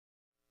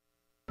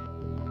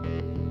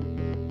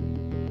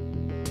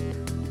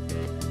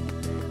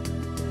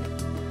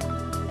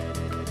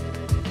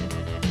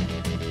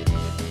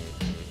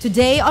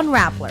Today on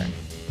Rappler,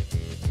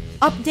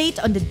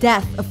 update on the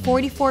death of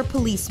 44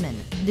 policemen.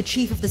 The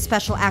chief of the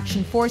Special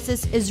Action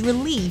Forces is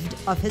relieved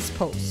of his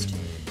post.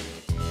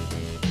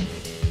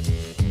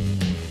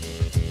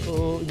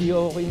 So, hindi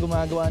ako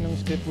gumagawa ng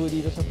script po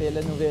dito sa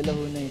telenovela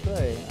ho na ito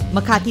eh.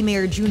 Makati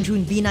Mayor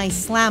Junjun Binay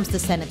slams the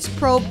Senate's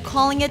probe,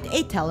 calling it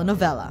a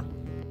telenovela.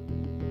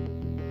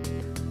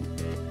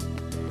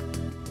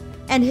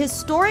 And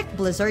historic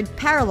blizzard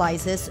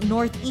paralyzes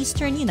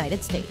Northeastern United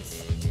States.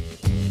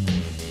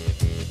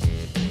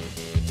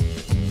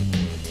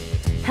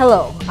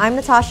 Hello, I'm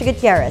Natasha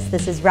Gutierrez.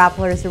 This is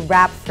Rappler's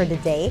wrap for the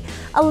day,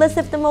 a list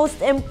of the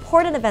most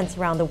important events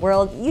around the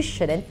world you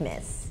shouldn't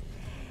miss.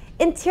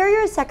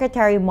 Interior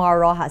Secretary Mar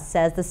Rojas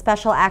says the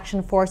Special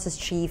Action Forces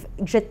Chief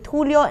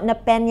Getulio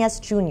Napeñas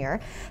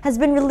Jr. has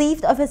been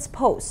relieved of his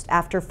post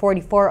after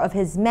 44 of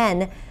his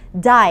men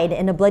died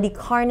in a bloody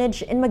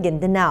carnage in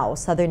Maguindanao,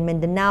 southern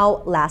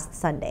Mindanao, last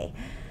Sunday.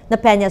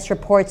 Napeñas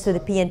reports to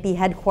the PNP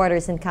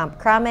headquarters in Camp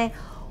Crame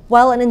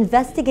while an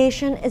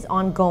investigation is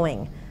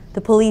ongoing. The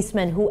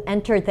policemen who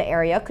entered the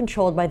area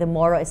controlled by the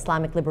Moro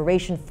Islamic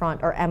Liberation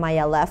Front, or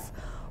MILF,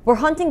 were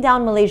hunting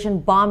down Malaysian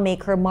bomb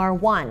maker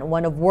Marwan,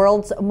 one of the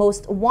world's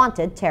most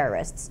wanted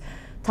terrorists.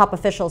 Top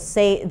officials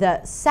say the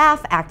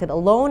SAF acted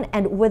alone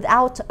and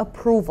without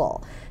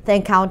approval. The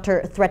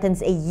encounter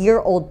threatens a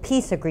year-old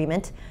peace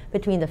agreement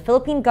between the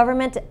Philippine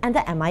government and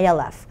the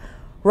MILF.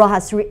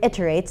 Rojas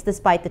reiterates,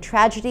 despite the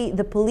tragedy,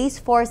 the police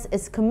force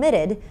is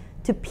committed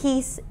to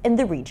peace in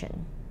the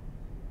region.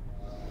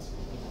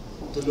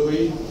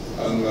 Tuloy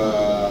ang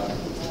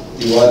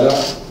tiwala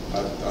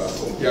at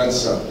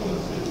kumpiyansa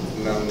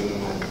ng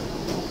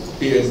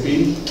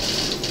PNP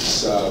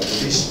sa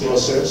peace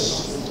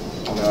process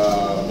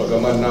na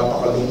bagaman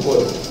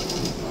napakalungkot,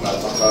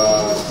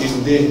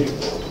 napakatindi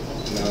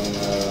ng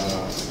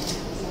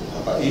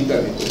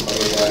kapaitan itong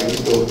pangyayari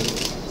ito,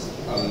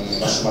 ang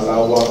mas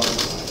malawak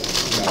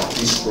na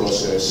peace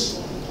process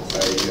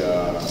ay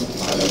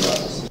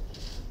mahalaga.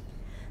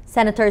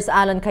 Senators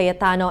Alan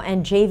Cayetano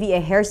and J.V.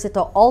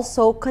 Ejercito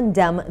also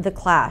condemn the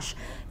clash.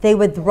 They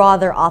withdraw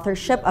their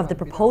authorship of the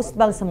proposed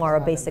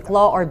Bangsamoro Basic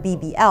Law, or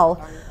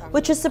BBL,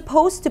 which is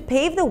supposed to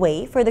pave the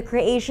way for the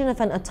creation of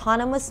an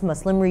autonomous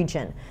Muslim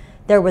region.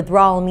 Their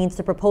withdrawal means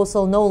the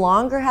proposal no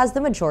longer has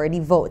the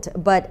majority vote,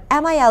 but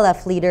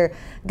MILF leader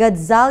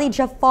Ghazali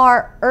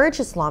Jafar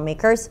urges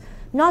lawmakers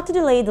not to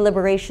delay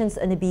deliberations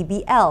on the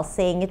BBL,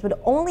 saying it would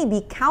only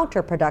be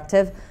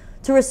counterproductive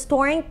to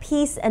restoring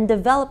peace and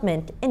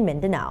development in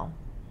Mindanao.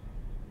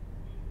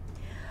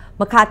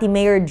 Makati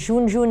Mayor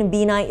Junjun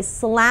Binay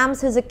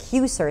slams his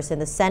accusers in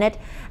the Senate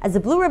as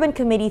the Blue Ribbon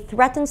Committee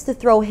threatens to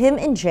throw him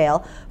in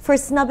jail for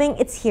snubbing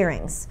its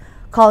hearings.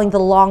 Calling the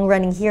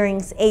long-running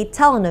hearings a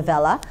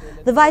telenovela,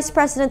 the Vice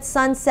President's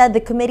son said the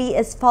committee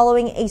is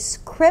following a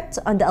script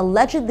on the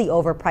allegedly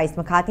overpriced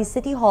Makati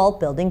City Hall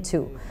Building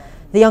 2.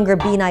 The younger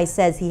Binay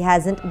says he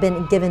hasn't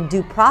been given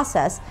due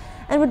process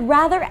and would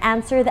rather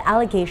answer the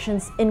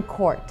allegations in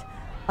court.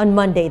 On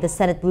Monday, the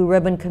Senate Blue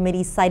Ribbon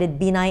Committee cited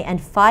Binay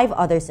and 5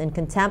 others in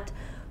contempt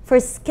for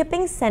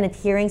skipping Senate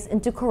hearings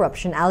into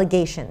corruption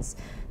allegations.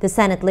 The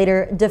Senate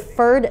later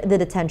deferred the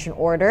detention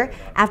order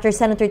after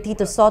Senator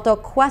Tito Soto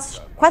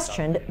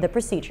questioned the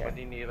procedure.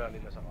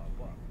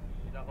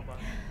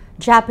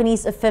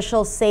 Japanese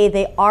officials say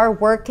they are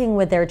working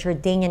with their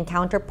Jordanian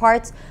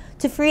counterparts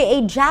to free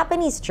a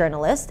Japanese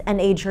journalist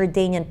and a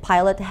Jordanian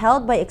pilot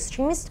held by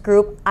extremist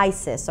group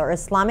ISIS, or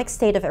Islamic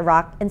State of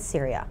Iraq and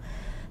Syria.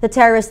 The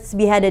terrorists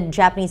beheaded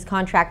Japanese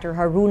contractor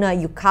Haruna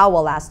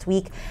Yukawa last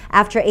week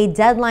after a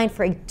deadline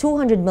for a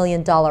 $200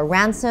 million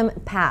ransom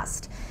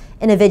passed.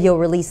 In a video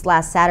released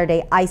last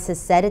Saturday,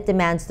 ISIS said it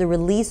demands the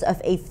release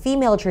of a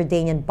female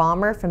Jordanian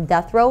bomber from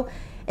death row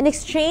in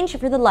exchange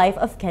for the life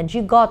of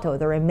Kenji Goto,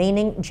 the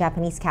remaining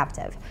Japanese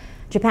captive.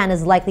 Japan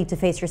is likely to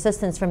face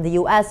resistance from the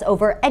U.S.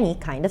 over any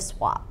kind of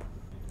swap.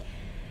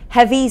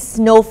 Heavy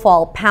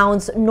snowfall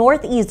pounds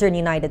northeastern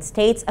United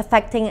States,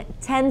 affecting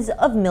tens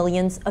of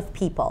millions of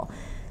people.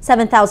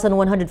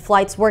 7,100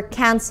 flights were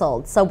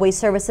canceled, subway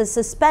services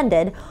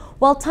suspended,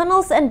 while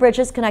tunnels and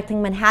bridges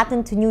connecting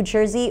Manhattan to New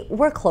Jersey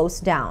were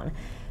closed down.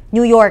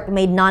 New York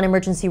made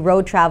non-emergency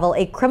road travel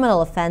a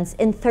criminal offense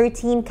in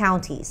 13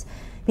 counties.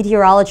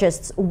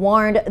 Meteorologists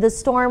warned the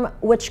storm,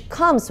 which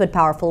comes with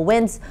powerful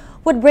winds,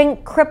 would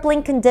bring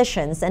crippling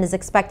conditions and is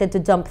expected to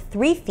dump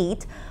 3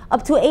 feet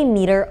up to a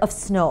meter of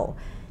snow.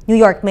 New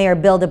York Mayor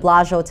Bill de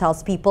Blasio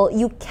tells people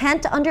you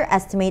can't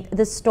underestimate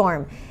the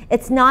storm.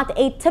 It's not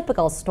a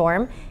typical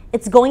storm.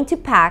 It's going to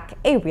pack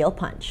a real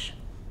punch.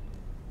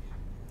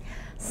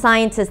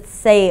 Scientists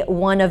say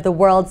one of the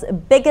world's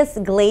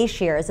biggest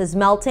glaciers is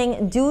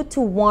melting due to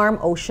warm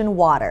ocean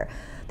water.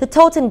 The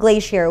Totten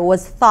Glacier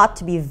was thought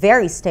to be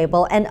very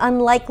stable and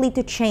unlikely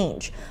to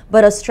change,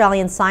 but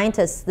Australian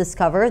scientists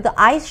discover the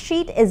ice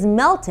sheet is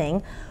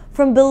melting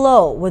from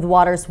below, with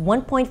waters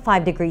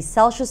 1.5 degrees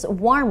Celsius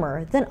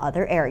warmer than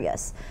other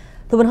areas.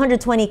 The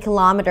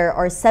 120-kilometer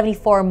or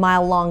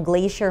 74-mile-long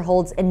glacier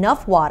holds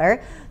enough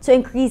water to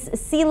increase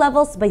sea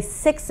levels by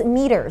 6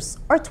 meters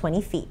or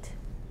 20 feet.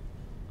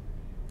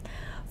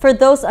 For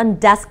those on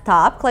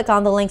desktop, click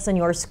on the links on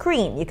your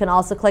screen. You can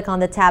also click on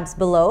the tabs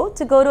below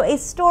to go to a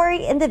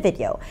story in the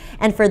video.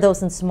 And for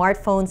those on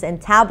smartphones and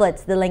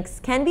tablets, the links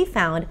can be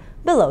found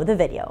below the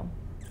video.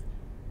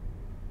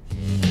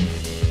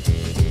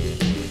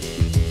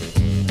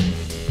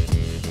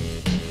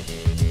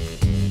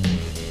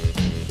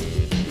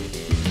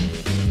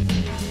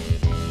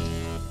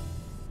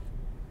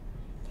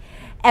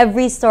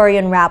 Every story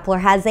on Rappler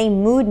has a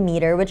mood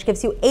meter, which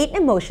gives you 8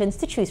 emotions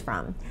to choose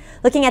from.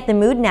 Looking at the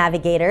mood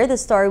navigator, the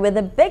story with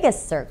the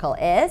biggest circle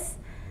is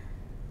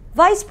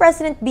Vice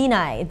President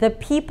Binay, the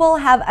people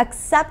have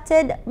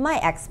accepted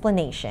my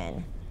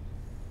explanation.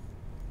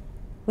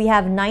 We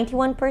have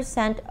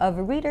 91%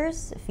 of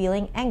readers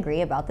feeling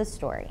angry about the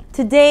story.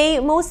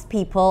 Today, most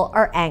people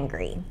are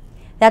angry.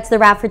 That's the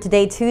wrap for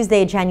today,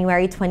 Tuesday,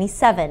 January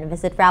 27.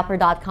 Visit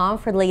Rappler.com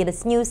for the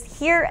latest news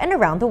here and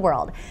around the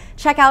world.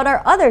 Check out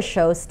our other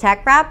shows,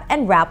 Tech Wrap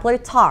and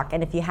Rappler Talk.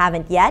 And if you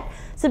haven't yet,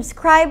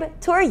 subscribe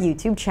to our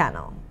YouTube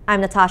channel.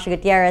 I'm Natasha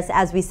Gutierrez.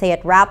 As we say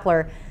at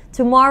Rappler,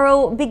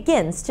 tomorrow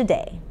begins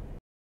today.